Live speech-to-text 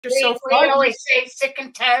yourself We always say sick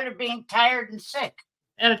and tired of being tired and sick.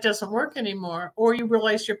 And it doesn't work anymore. Or you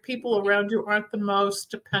realize your people around you aren't the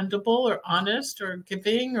most dependable or honest or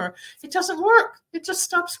giving, or it doesn't work. It just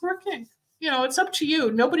stops working. It's up to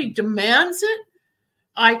you. Nobody demands it.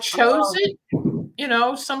 I chose it.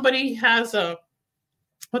 Somebody has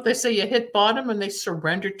what they say, you hit bottom and they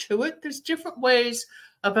surrender to it. There's different ways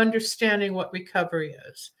of understanding what recovery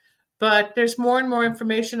is. But there's more and more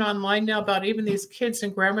information online now about even these kids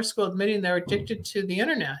in grammar school admitting they're addicted to the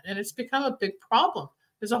internet. And it's become a big problem.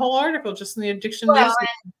 There's a whole article just in the addiction news.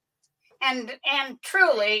 And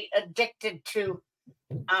truly addicted to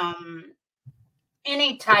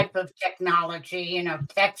any type of technology,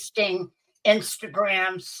 texting,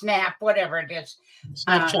 Instagram, Snap, whatever it is.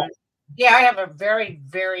 Snapchat. Yeah, I have a very,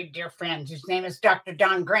 very dear friend. His name is Dr.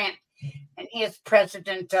 Don Grant, and he is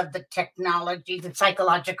president of the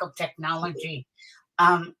psychological technology.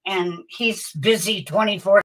 And he's busy 24